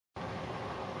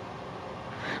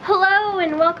Hello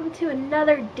and welcome to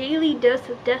another daily dose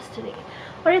of destiny.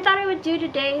 What I thought I would do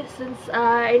today, since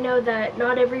I know that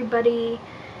not everybody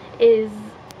is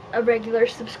a regular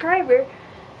subscriber,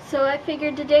 so I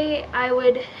figured today I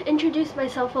would introduce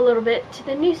myself a little bit to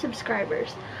the new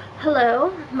subscribers.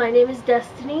 Hello, my name is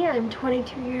Destiny. I'm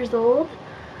 22 years old.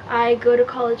 I go to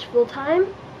college full-time,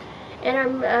 and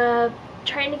I'm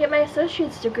trying to get my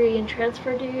associate's degree and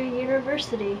transfer to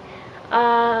university.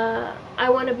 I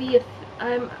want to be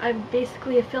I'm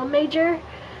basically a film major.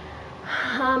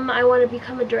 I want to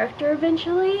become a director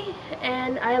eventually,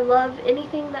 and I love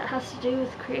anything that has to do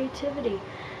with creativity.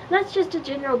 And that's just a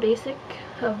general basic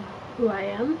of who I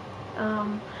am.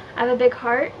 I have a big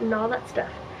heart and all that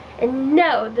stuff. And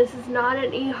no, this is not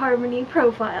an eHarmony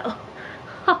profile.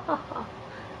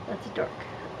 That's a dork.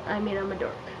 I mean, I'm a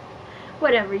dork.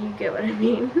 Whatever, you get what I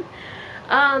mean.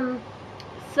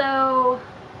 So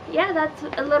yeah, that's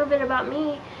a little bit about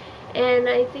me, and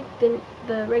I think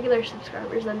the regular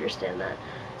subscribers understand that.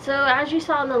 So as you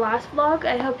saw in the last vlog,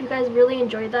 I hope you guys really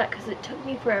enjoyed that, because it took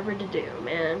me forever to do,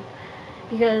 man.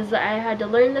 Because I had to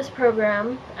learn this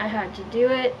program, I had to do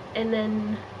it, and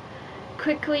then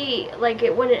quickly, like,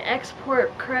 it wouldn't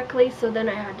export correctly, so then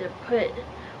I had to put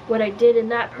what I did in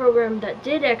that program that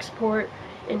did export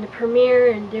into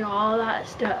Premiere and do all that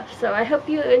stuff. So I hope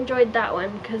you enjoyed that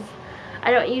one, because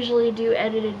I don't usually do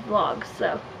edited vlogs.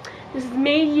 So this is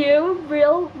me, you,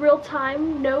 real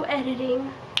time, no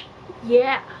editing.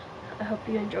 Yeah, I hope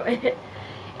you enjoyed it.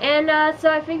 And so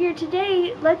I figured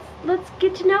today, let's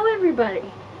get to know everybody.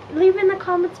 Leave in the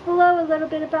comments below a little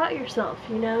bit about yourself.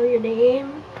 You know, your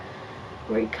name,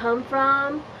 where you come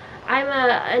from. I'm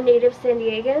a native San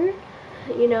Diegan.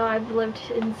 You know, I've lived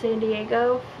in San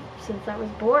Diego since I was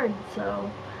born. So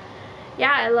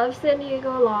yeah, I love San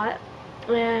Diego a lot.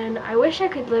 And I wish I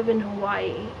could live in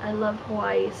Hawaii. I love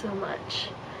Hawaii so much.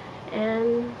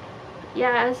 And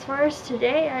yeah, as far as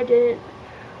today, I didn't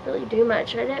really do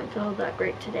much. I didn't feel that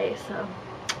great today, so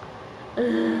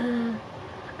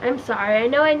I'm sorry. I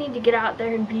know I need to get out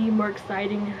there and be more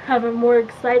exciting, have a more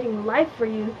exciting life for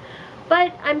you,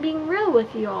 but I'm being real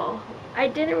with you all. I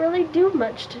didn't really do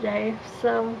much today,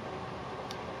 so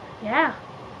yeah.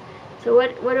 So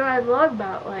what do I vlog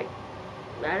about? Like,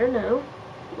 I don't know,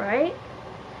 right?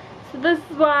 So this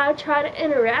is why I try to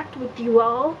interact with you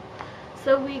all,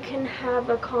 so we can have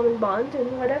a common bond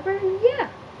and whatever, and yeah.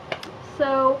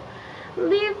 So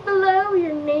leave below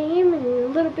your name and a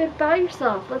little bit about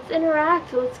yourself. Let's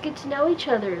interact, let's get to know each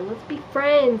other, let's be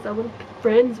friends. I want to be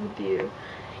friends with you.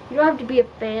 You don't have to be a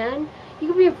fan, you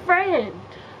can be a friend.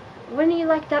 Wouldn't you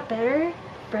like that better?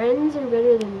 Friends are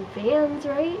better than fans,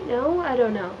 right? No? I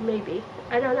don't know. Maybe.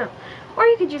 I don't know. Or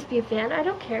you could just be a fan. I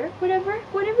don't care. Whatever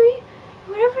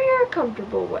you're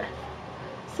comfortable with.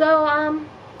 So,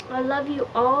 I love you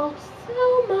all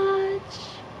so much.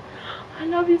 I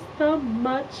love you so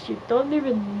much. You don't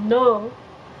even know.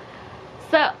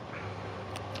 So,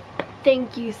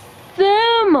 thank you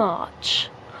so much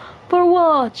for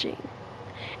watching.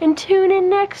 And tune in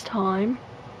next time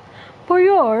for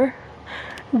your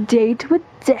Date with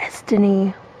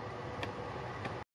Destiny.